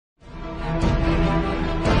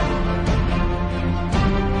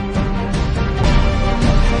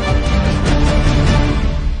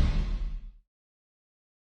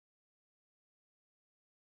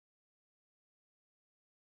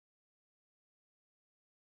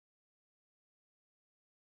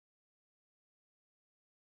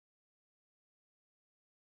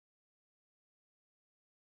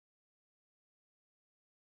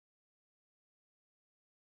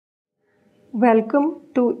Welcome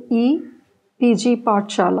to EPG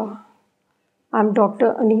Pathshala. I'm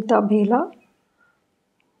Dr. Anita Bhela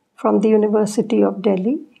from the University of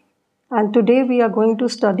Delhi, and today we are going to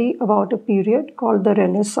study about a period called the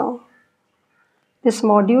Renaissance. This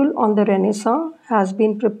module on the Renaissance has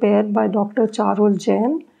been prepared by Dr. Charul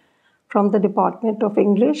Jain from the Department of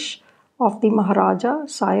English of the Maharaja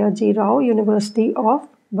Sayaji Rao University of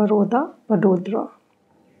Baroda, Vadodara.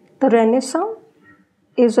 The Renaissance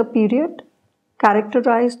is a period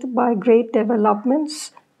characterized by great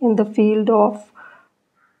developments in the field of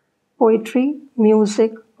poetry,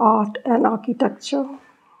 music, art, and architecture.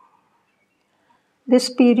 This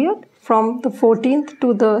period, from the 14th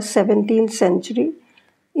to the 17th century,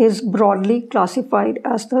 is broadly classified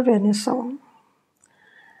as the Renaissance.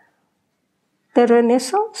 The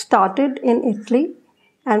Renaissance started in Italy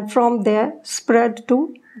and from there spread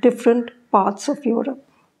to different parts of Europe.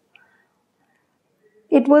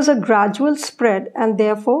 It was a gradual spread, and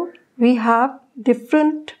therefore we have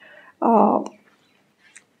different.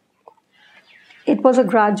 It was a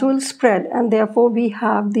gradual spread, and therefore we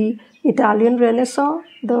have the Italian Renaissance,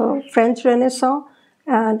 the French Renaissance,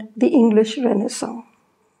 and the English Renaissance.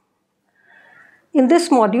 In this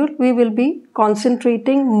module, we will be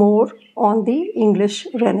concentrating more on the English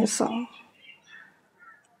Renaissance.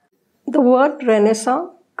 The word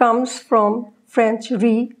Renaissance comes from French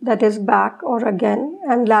re, that is back or again,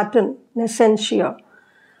 and Latin nascentia,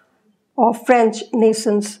 or French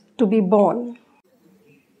nascence, to be born.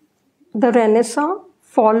 The Renaissance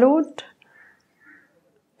followed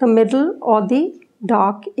the Middle or the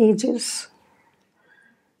Dark Ages.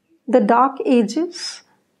 The Dark Ages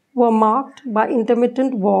were marked by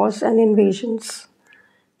intermittent wars and invasions,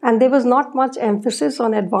 and there was not much emphasis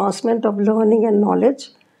on advancement of learning and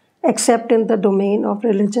knowledge, except in the domain of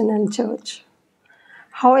religion and church.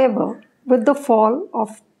 However, with the fall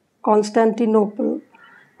of Constantinople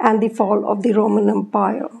and the fall of the Roman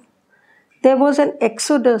Empire, there was an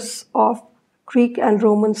exodus of Greek and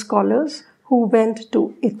Roman scholars who went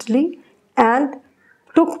to Italy and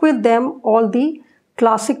took with them all the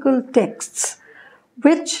classical texts,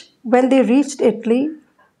 which, when they reached Italy,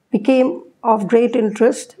 became of great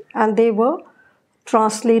interest, and they were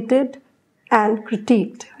translated and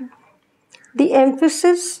critiqued. The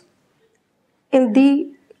emphasis in the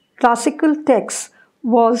classical texts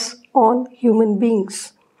was on human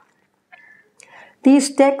beings.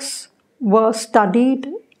 These texts were studied,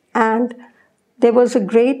 and there was a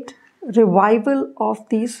great revival of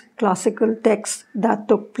these classical texts that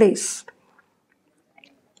took place.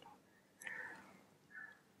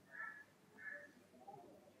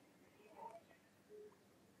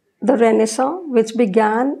 The Renaissance, which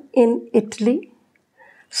began in Italy,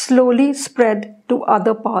 slowly spread to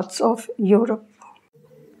other parts of Europe.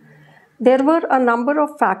 There were a number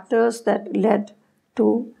of factors that led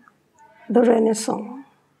to the Renaissance.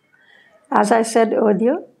 As I said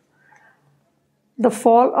earlier, the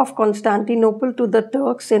fall of Constantinople to the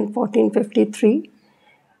Turks in 1453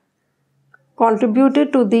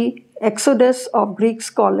 contributed to the exodus of Greek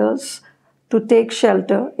scholars to take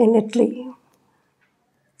shelter in Italy.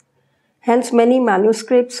 Hence, many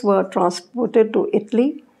manuscripts were transported to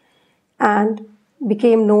Italy and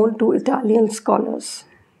became known to Italian scholars.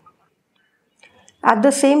 At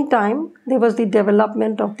the same time, there was the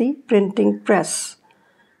development of the printing press.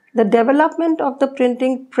 The development of the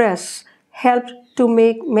printing press helped to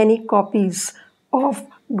make many copies of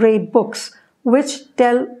great books, which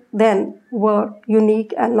till then were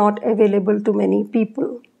unique and not available to many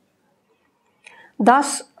people.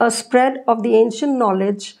 Thus, a spread of the ancient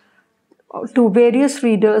knowledge to various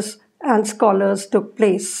readers and scholars took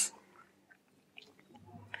place.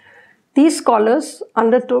 These scholars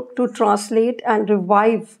undertook to translate and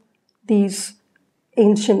revive these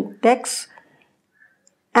ancient texts,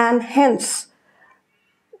 and hence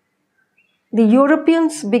the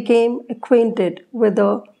Europeans became acquainted with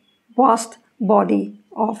a vast body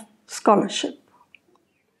of scholarship.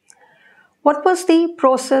 What was the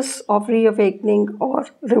process of reawakening or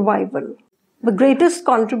revival? The greatest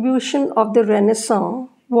contribution of the Renaissance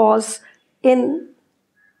was in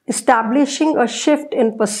establishing a shift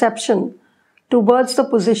in perception towards the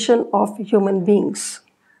position of human beings.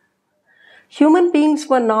 Human beings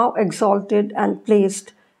were now exalted and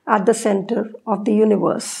placed at the center of the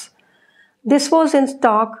universe. This was in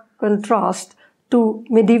stark contrast to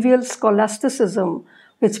medieval scholasticism,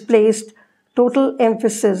 which placed total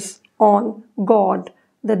emphasis on God,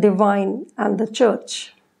 the divine, and the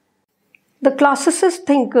church. The classicist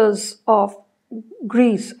thinkers of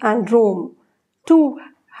Greece and Rome too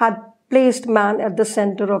had placed man at the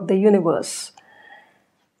center of the universe,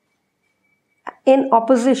 in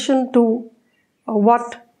opposition to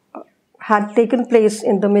what had taken place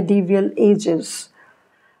in the medieval ages.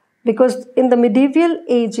 Because in the medieval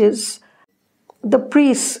ages, the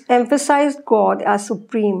priests emphasized God as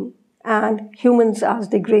supreme and humans as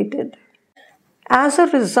degraded. As a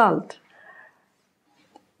result,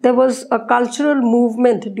 there was a cultural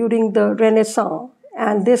movement during the Renaissance,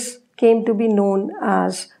 and this came to be known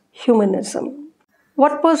as humanism.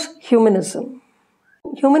 What was humanism?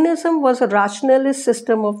 Humanism was a rationalist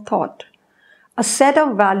system of thought, a set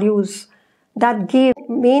of values that gave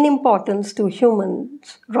main importance to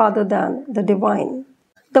humans rather than the divine.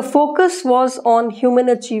 The focus was on human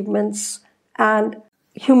achievements and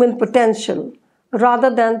human potential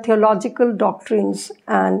rather than theological doctrines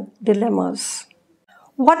and dilemmas.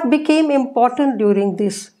 What became important during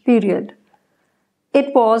this period?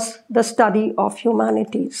 It was the study of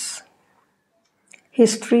humanities.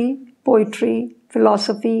 History, poetry,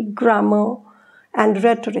 philosophy, grammar, and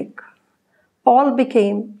rhetoric all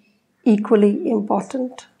became equally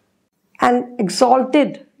important and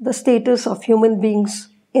exalted the status of human beings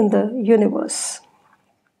in the universe.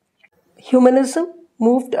 Humanism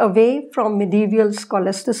moved away from medieval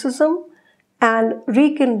scholasticism and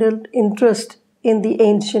rekindled interest in the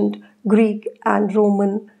ancient Greek and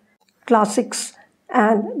Roman classics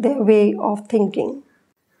and their way of thinking.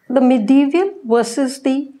 The medieval versus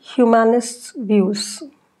the humanists' views.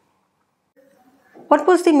 What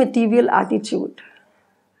was the medieval attitude?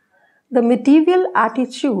 The medieval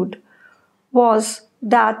attitude was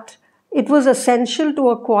that it was essential to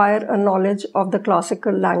acquire a knowledge of the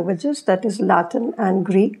classical languages, that is Latin and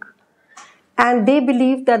Greek, and they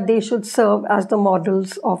believed that they should serve as the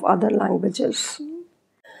models of other languages.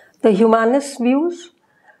 The humanist views,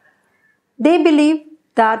 they believed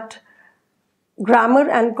that grammar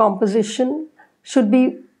and composition should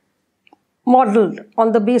be modeled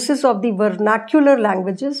on the basis of the vernacular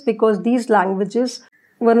languages because these languages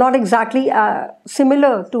were not exactly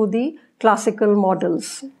similar to the classical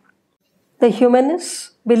models. The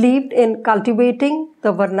humanists believed in cultivating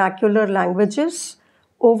the vernacular languages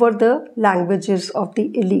over the languages of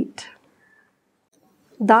the elite.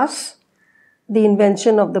 Thus, the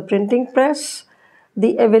invention of the printing press,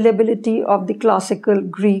 the availability of the classical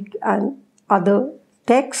Greek and other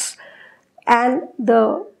texts, and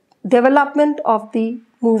the development of the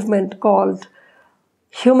movement called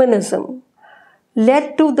humanism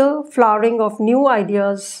led to the flowering of new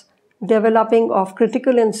ideas, developing of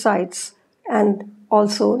critical insights, and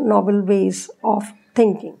also novel ways of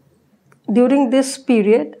thinking. During this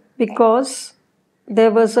period, because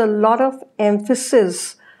there was a lot of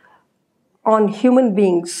emphasis on human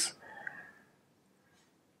beings,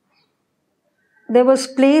 there was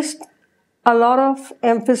placed a lot of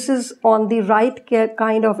emphasis on the right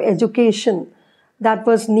kind of education that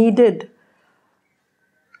was needed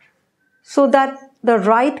so that the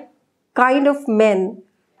right kind of men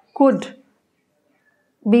could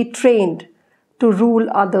be trained to rule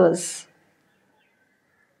others.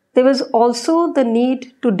 There was also the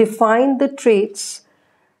need to define the traits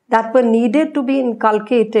that were needed to be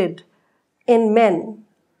inculcated in men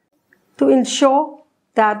to ensure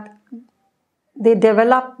that they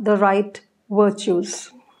develop the right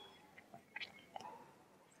virtues.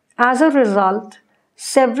 As a result,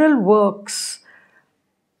 several works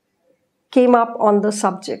came up on the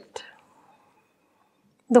subject.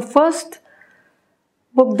 The first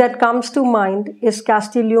book that comes to mind is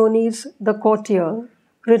Castiglione's The Courtier,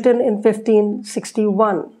 written in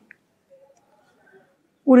 1561.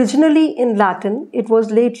 Originally in Latin, it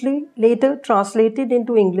was later translated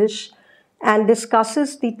into English and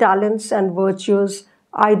discusses the talents and virtues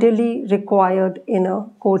ideally required in a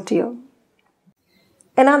courtier.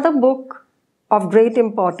 Another book of great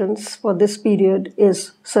importance for this period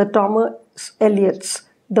is Sir Thomas Elyot's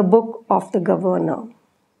The Book of the Governor.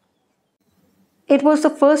 It was the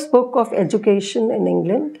first book of education in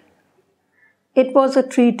England. It was a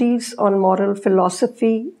treatise on moral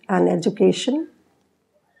philosophy and education,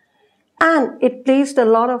 and it placed a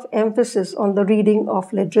lot of emphasis on the reading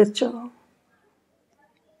of literature.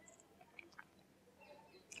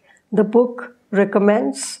 The book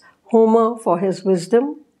recommends Homer for his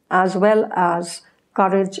wisdom as well as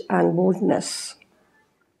courage and boldness.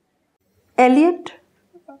 Eliot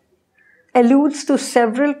alludes to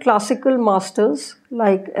several classical masters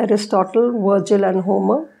like Aristotle, Virgil, and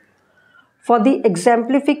Homer for the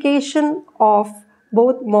exemplification of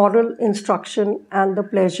both moral instruction and the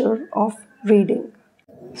pleasure of reading.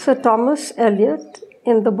 Sir Thomas Elyot,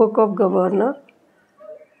 in the Book of Governor,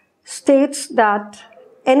 states that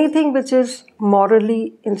anything which is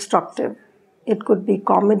morally instructive, it could be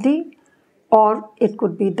comedy or it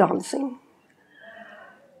could be dancing,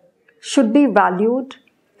 should be valued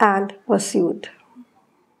and pursued.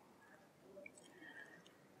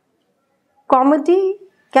 Comedy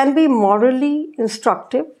can be morally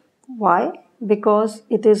instructive. Why? Because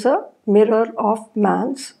it is a mirror of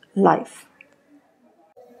man's life.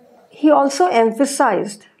 He also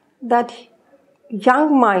emphasized that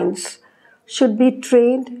young minds should be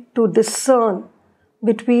trained to discern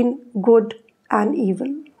between good and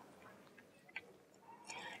evil.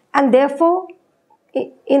 And therefore,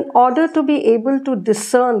 in order to be able to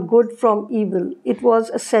discern good from evil, it was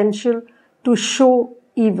essential to show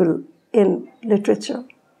evil in literature.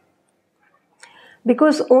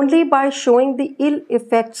 Because only by showing the ill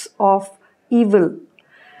effects of evil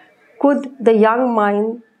could the young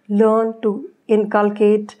mind learn to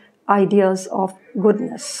inculcate ideas of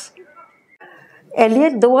goodness.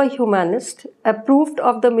 Eliot, though a humanist, approved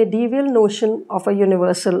of the medieval notion of a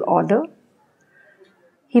universal order.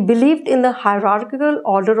 He believed in the hierarchical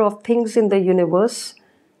order of things in the universe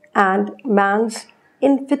and man's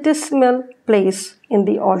infinitesimal place in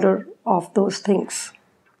the order of those things.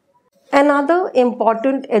 Another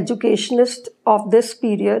important educationist of this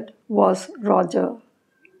period was Roger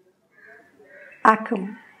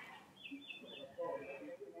Ackham.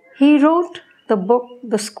 He wrote the book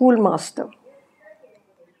The Schoolmaster.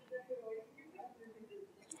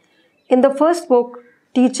 In the first book,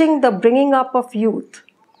 Teaching the Bringing Up of Youth,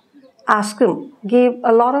 Ackham gave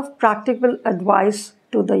a lot of practical advice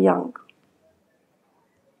to the young.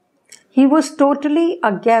 He was totally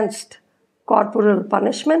against corporal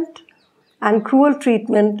punishment and cruel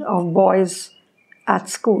treatment of boys at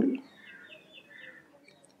school.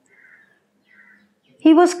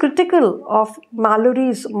 He was critical of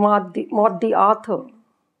Malory's Maud Arthur,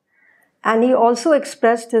 and he also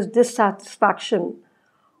expressed his dissatisfaction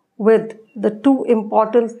with the two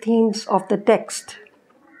important themes of the text,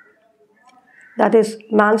 that is,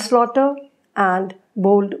 manslaughter and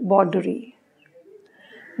bold bawdry,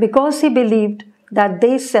 because he believed that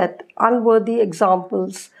they set unworthy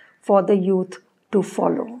examples for the youth to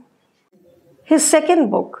follow. His second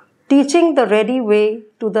book, Teaching the Ready Way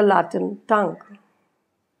to the Latin Tongue.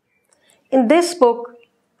 In this book,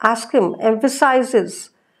 Ackham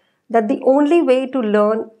emphasizes that the only way to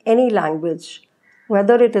learn any language,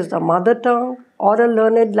 whether it is the mother tongue or a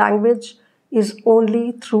learned language, is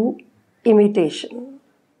only through imitation.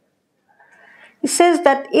 He says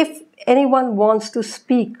that if anyone wants to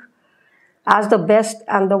speak as the best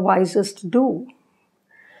and the wisest do,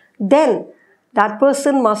 then that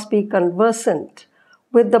person must be conversant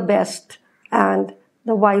with the best and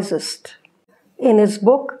the wisest. In his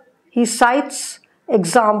book, he cites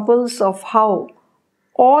examples of how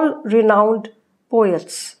all renowned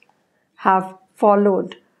poets have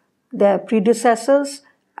followed their predecessors,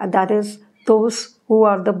 and that is, those who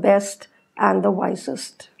are the best and the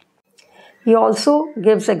wisest. He also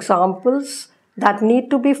gives examples that need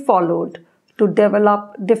to be followed to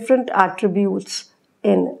develop different attributes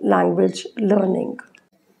in language learning.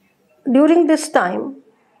 During this time,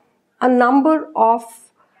 a number of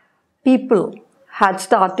people had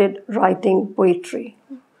started writing poetry.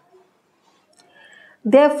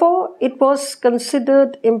 Therefore, it was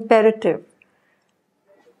considered imperative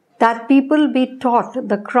that people be taught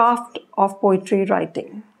the craft of poetry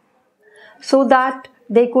writing so that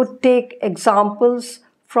they could take examples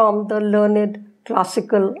from the learned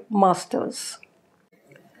classical masters.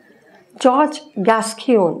 George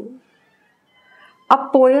Gascoigne, a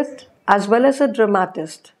poet as well as a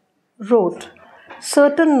dramatist, wrote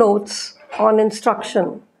certain notes on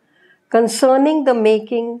instruction concerning the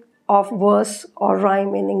making of verse or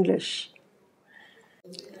rhyme in English.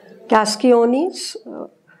 Gascoigne's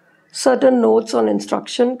certain notes on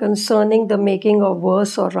instruction concerning the making of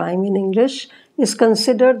verse or rhyme in English is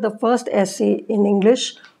considered the first essay in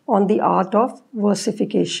English on the art of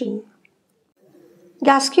versification.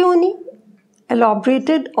 Gascoigne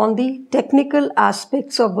elaborated on the technical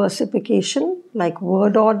aspects of versification like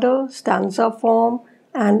word order, stanza form,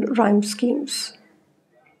 and rhyme schemes.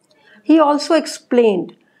 He also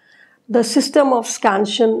explained the system of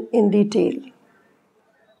scansion in detail.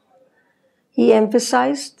 He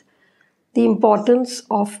emphasized the importance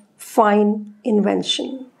of fine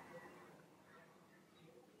invention.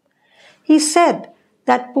 He said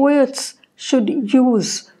that poets should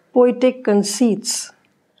use poetic conceits,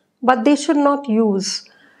 but they should not use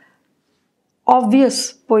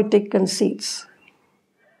obvious poetic conceits.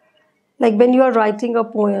 Like when you are writing a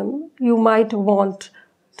poem, you might want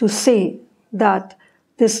to say that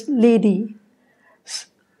this lady's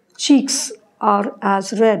cheeks are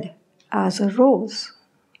as red as a rose.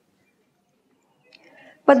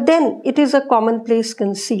 But then it is a commonplace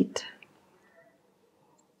conceit.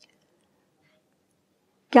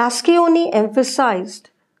 Gascione emphasized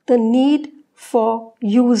the need for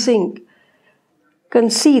using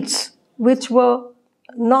conceits which were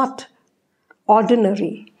not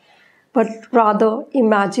ordinary, but rather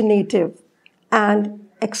imaginative and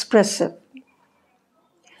expressive.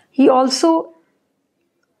 He also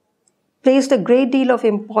placed a great deal of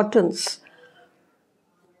importance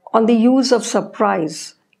on the use of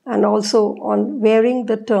surprise and also on varying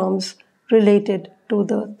the terms related to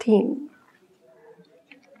the theme.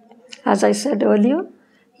 As I said earlier,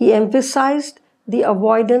 he emphasized the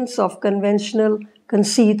avoidance of conventional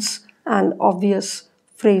conceits and obvious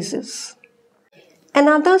phrases.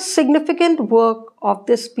 Another significant work of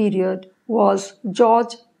this period was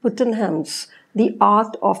George Puttenham's The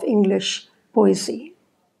Art of English Poesy.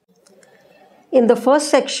 In the first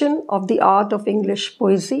section of The Art of English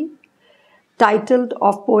Poesy, titled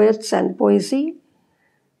Of Poets and Poesy,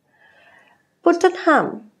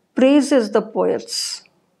 Puttenham praises the poets.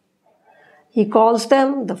 He calls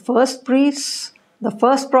them the first priests, the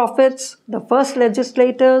first prophets, the first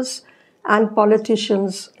legislators, and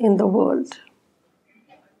politicians in the world.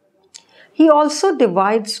 He also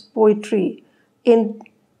divides poetry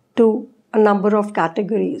into a number of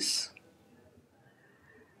categories.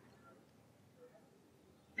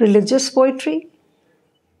 Religious poetry,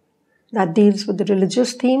 that deals with the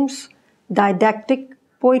religious themes, didactic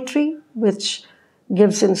poetry, which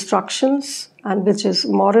gives instructions and which is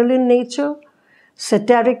moral in nature,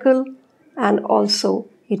 satirical, and also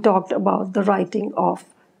he talked about the writing of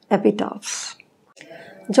epitaphs.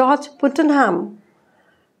 George Puttenham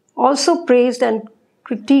also praised and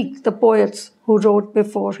critiqued the poets who wrote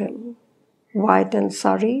before him: Wyatt and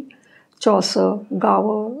Surrey, Chaucer,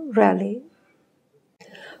 Gower, Raleigh.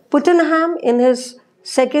 Puttenham, in his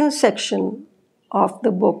second section of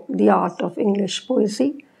the book, The Art of English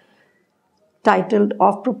Poesy, titled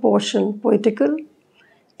Of Proportion Poetical,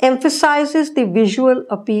 emphasizes the visual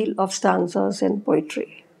appeal of stanzas in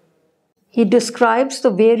poetry. He describes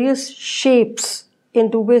the various shapes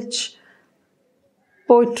in which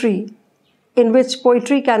poetry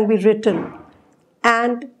can be written,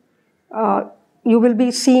 and you will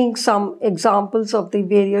be seeing some examples of the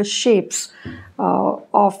various shapes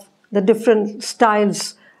of the different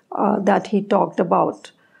styles that he talked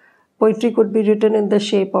about. Poetry could be written in the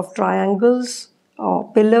shape of triangles,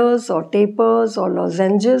 or pillars, or tapers, or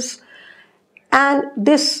lozenges. And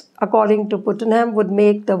this, according to Puttenham, would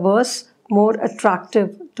make the verse more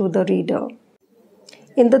attractive to the reader.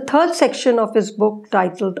 In the third section of his book,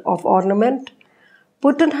 titled Of Ornament,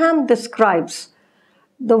 Puttenham describes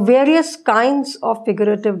the various kinds of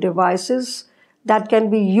figurative devices that can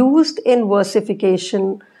be used in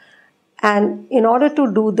versification, and in order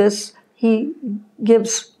to do this, he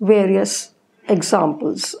gives various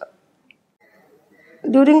examples.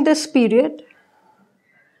 During this period,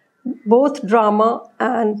 both drama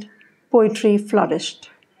and poetry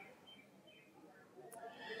flourished.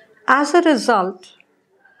 As a result,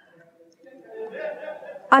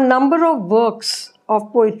 a number of works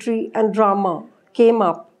of poetry and drama came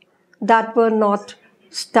up that were not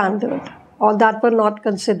standard or that were not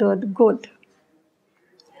considered good.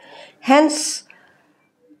 Hence,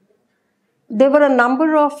 there were a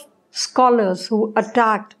number of scholars who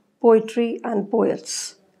attacked poetry and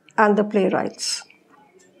poets and the playwrights.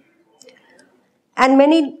 And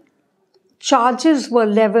many charges were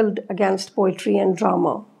leveled against poetry and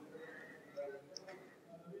drama.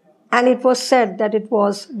 And it was said that it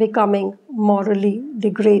was becoming morally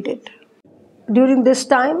degraded. During this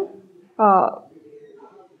time, although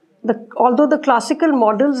the classical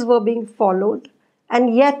models were being followed,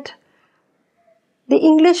 and yet the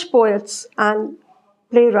English poets and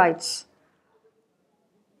playwrights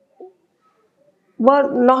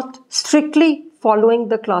were not strictly following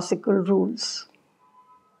the classical rules.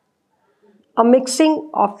 A mixing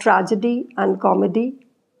of tragedy and comedy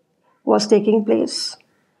was taking place.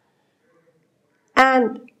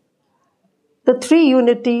 And the three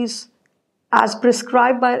unities, as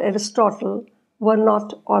prescribed by Aristotle, were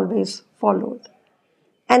not always followed.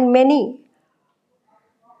 And many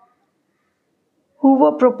who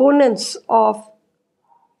were proponents of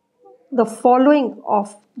the following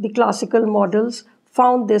of the classical models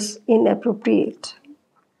found this inappropriate.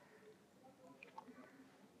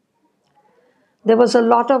 There was a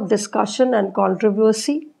lot of discussion and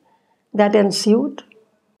controversy that ensued.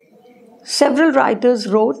 Several writers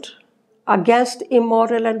wrote against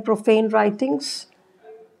immoral and profane writings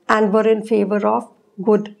and were in favor of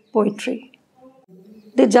good poetry.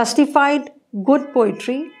 They justified good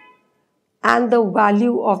poetry and the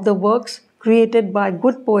value of the works created by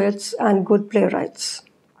good poets and good playwrights.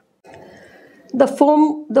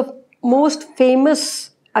 The most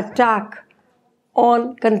famous attack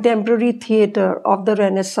on contemporary theatre of the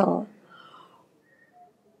Renaissance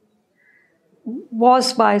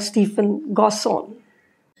was by Stephen Gosson.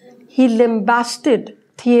 He lambasted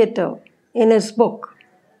theatre in his book,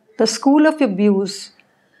 The School of Abuse,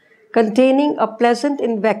 containing a pleasant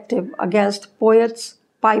invective against poets,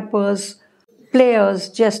 pipers, players,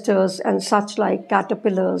 jesters, and such like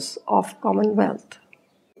caterpillars of commonwealth.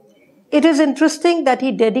 It is interesting that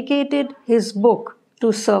he dedicated his book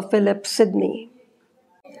to Sir Philip Sidney.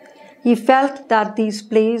 He felt that these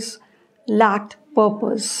plays lacked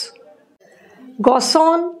purpose.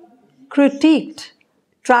 Gosson critiqued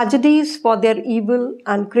tragedies for their evil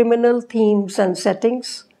and criminal themes and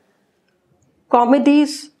settings,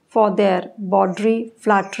 comedies for their bawdry,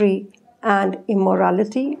 flattery, and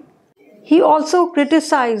immorality. He also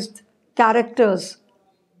criticized characters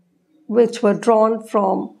which were drawn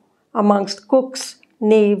from amongst cooks,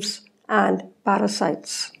 knaves, and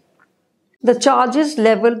parasites. The charges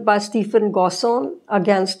leveled by Stephen Gosson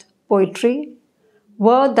against poetry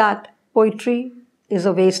were that poetry is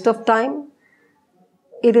a waste of time,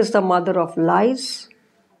 it is the mother of lies,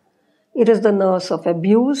 it is the nurse of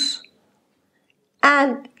abuse,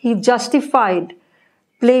 and he justified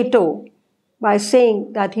Plato by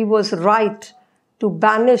saying that he was right to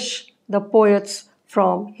banish the poets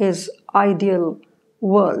from his ideal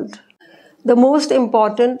world. The most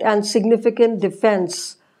important and significant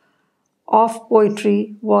defense of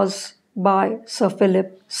poetry was by Sir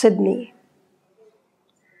Philip Sidney.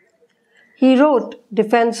 He wrote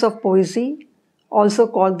Defense of Poesy, also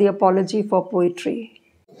called The Apology for Poetry.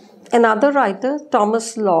 Another writer,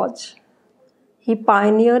 Thomas Lodge, he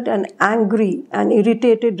pioneered an angry and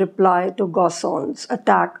irritated reply to Gosson's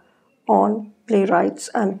attack on playwrights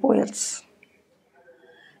and poets.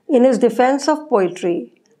 In his defense of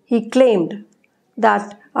poetry, he claimed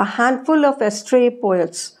that a handful of estray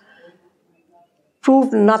poets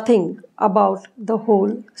proved nothing about the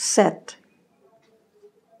whole set.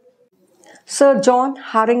 Sir John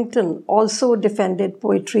Harrington also defended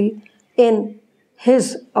poetry in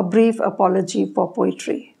his A Brief Apology for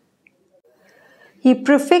Poetry. He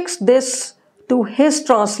prefixed this to his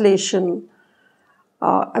translation,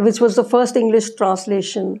 which was the first English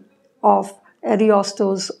translation of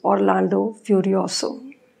Ariosto's Orlando Furioso.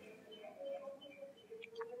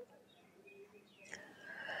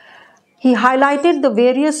 He highlighted the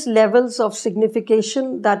various levels of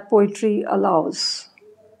signification that poetry allows.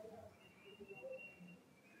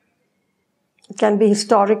 It can be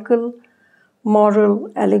historical,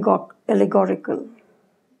 moral, allegorical.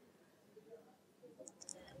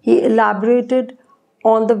 He elaborated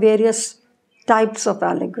on the various types of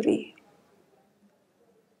allegory.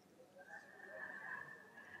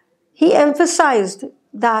 He emphasized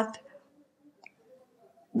that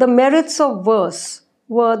the merits of verse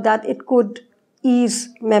were that it could ease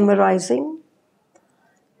memorizing,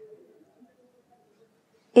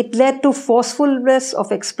 it led to forcefulness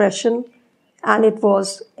of expression, and it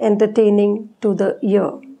was entertaining to the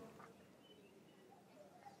ear.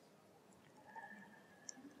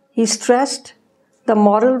 He stressed the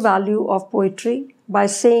moral value of poetry by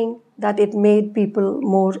saying that it made people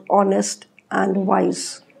more honest and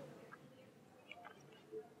wise.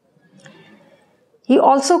 He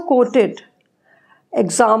also quoted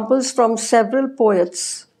examples from several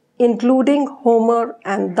poets, including Homer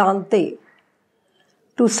and Dante,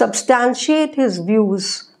 to substantiate his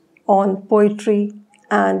views on poetry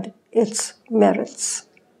and its merits.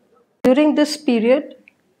 During this period,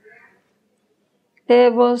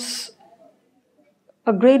 there was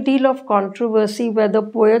a great deal of controversy whether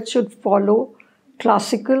poets should follow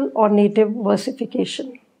classical or native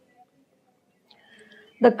versification.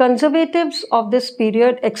 The conservatives of this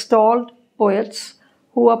period extolled poets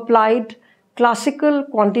who applied classical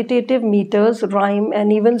quantitative meters, rhyme,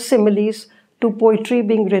 and even similes to poetry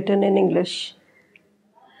being written in English.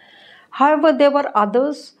 However, there were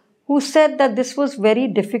others who said that this was very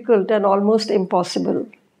difficult and almost impossible.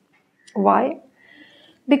 Why?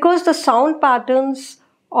 Because the sound patterns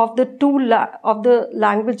of the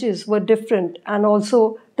languages were different, and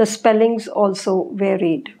also the spellings also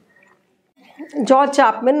varied. George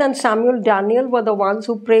Chapman and Samuel Daniel were the ones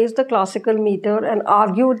who praised the classical meter and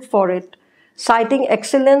argued for it, citing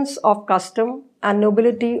excellence of custom and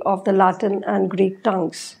nobility of the Latin and Greek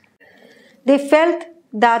tongues. They felt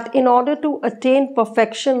that in order to attain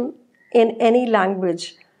perfection in any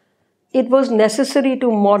language, it was necessary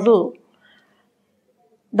to model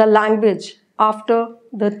the language after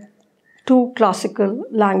the two classical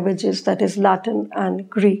languages, that is Latin and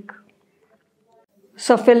Greek.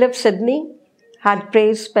 Sir Philip Sidney had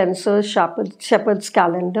praised Spenser's Shepherd's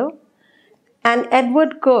Calendar And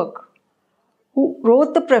Edward Kirk, who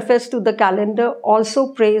wrote the preface to the calendar,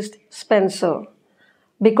 also praised Spencer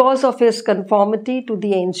because of his conformity to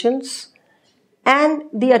the ancients and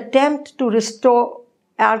the attempt to restore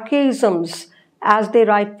archaisms as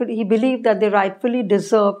he believed that they rightfully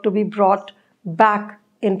deserve to be brought back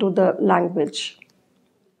into the language.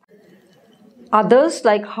 Others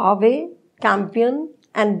like Harvey, Campion,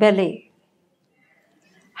 and Bellay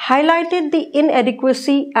highlighted the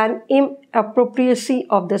inadequacy and inappropriacy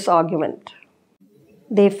of this argument.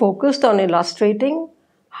 They focused on illustrating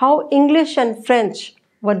how English and French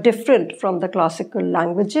were different from the classical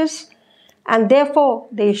languages, and therefore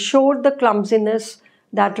they showed the clumsiness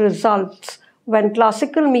that results when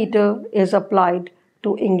classical meter is applied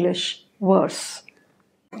to English verse.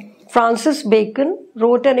 Francis Bacon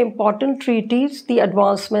wrote an important treatise, The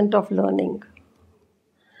Advancement of Learning.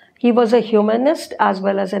 He was a humanist as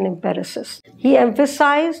well as an empiricist. He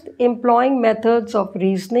emphasized employing methods of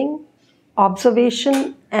reasoning,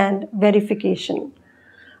 observation, and verification,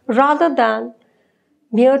 rather than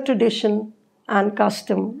mere tradition and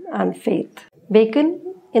custom and faith. Bacon,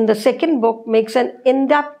 in the second book, makes an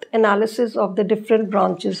in-depth analysis of the different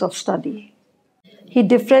branches of study. He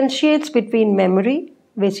differentiates between memory,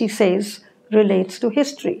 which he says relates to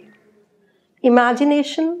history,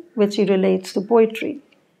 imagination, which he relates to poetry,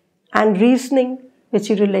 and reasoning, which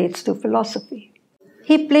he relates to philosophy.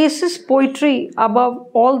 He places poetry above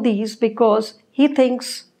all these because he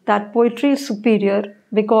thinks that poetry is superior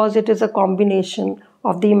because it is a combination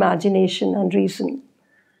of the imagination and reason.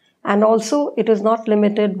 And also, it is not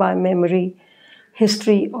limited by memory,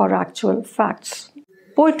 history, or actual facts.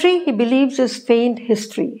 Poetry, he believes, is feigned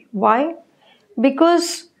history. Why?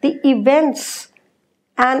 Because the events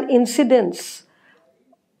and incidents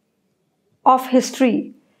of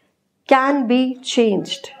history can be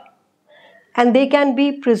changed, and they can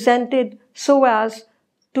be presented so as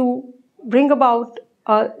to bring about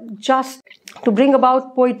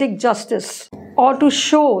poetic justice, or to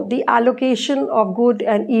show the allocation of good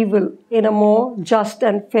and evil in a more just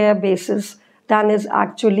and fair basis than is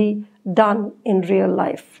actually done in real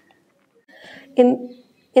life.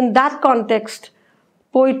 In that context,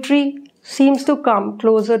 poetry seems to come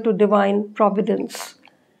closer to divine providence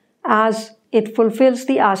as it fulfills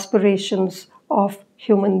the aspirations of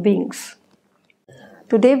human beings.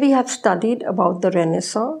 Today we have studied about the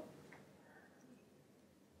Renaissance.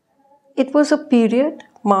 It was a period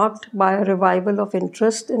marked by a revival of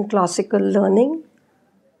interest in classical learning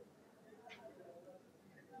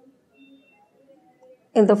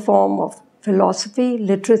in the form of philosophy,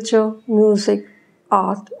 literature, music,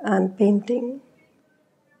 art, and painting.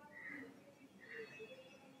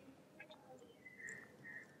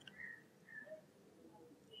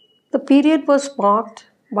 The period was marked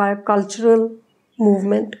by a cultural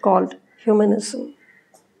movement called humanism.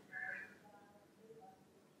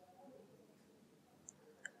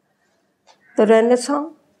 The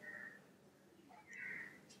Renaissance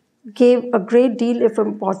gave a great deal of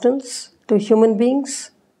importance to human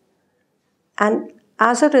beings, and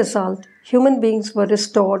as a result, human beings were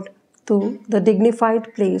restored to the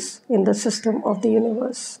dignified place in the system of the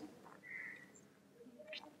universe.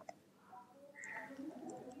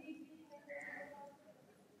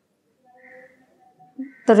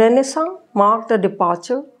 The Renaissance marked a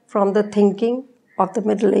departure from the thinking of the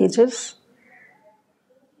Middle Ages,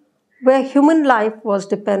 where human life was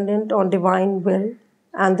dependent on divine will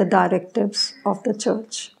and the directives of the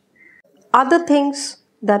Church. Other things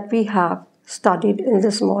that we have studied in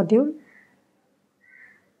this module: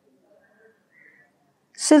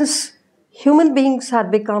 since human beings had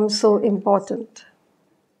become so important,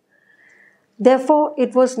 therefore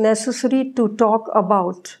it was necessary to talk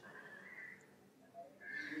about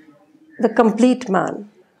the complete man.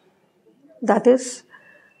 That is,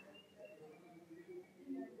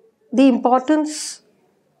 the importance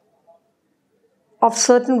of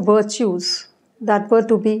certain virtues that were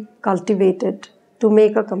to be cultivated to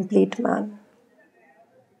make a complete man.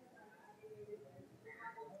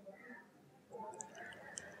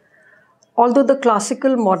 Although the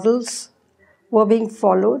classical models were being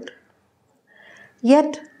followed,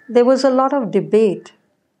 yet there was a lot of debate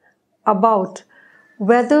about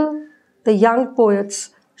whether the young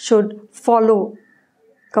poets should follow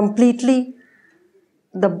completely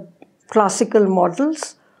the classical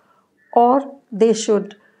models or they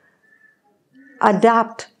should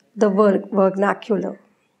adapt the vernacular.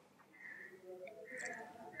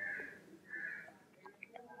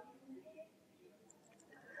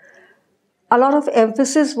 A lot of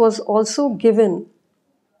emphasis was also given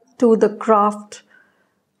to the craft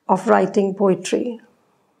of writing poetry.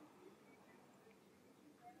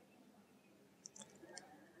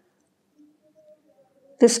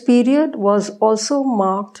 This period was also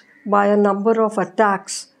marked by a number of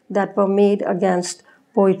attacks that were made against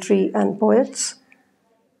poetry and poets.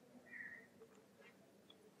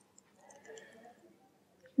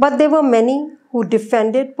 But there were many who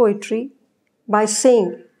defended poetry by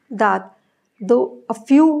saying that though a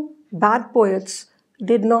few bad poets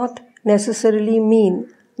did not necessarily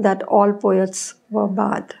mean that all poets were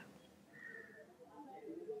bad.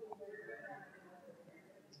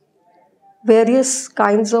 Various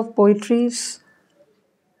kinds of poetries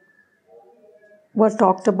were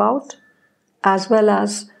talked about, as well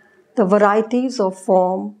as the varieties of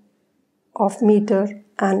form, of meter,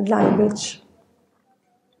 and language.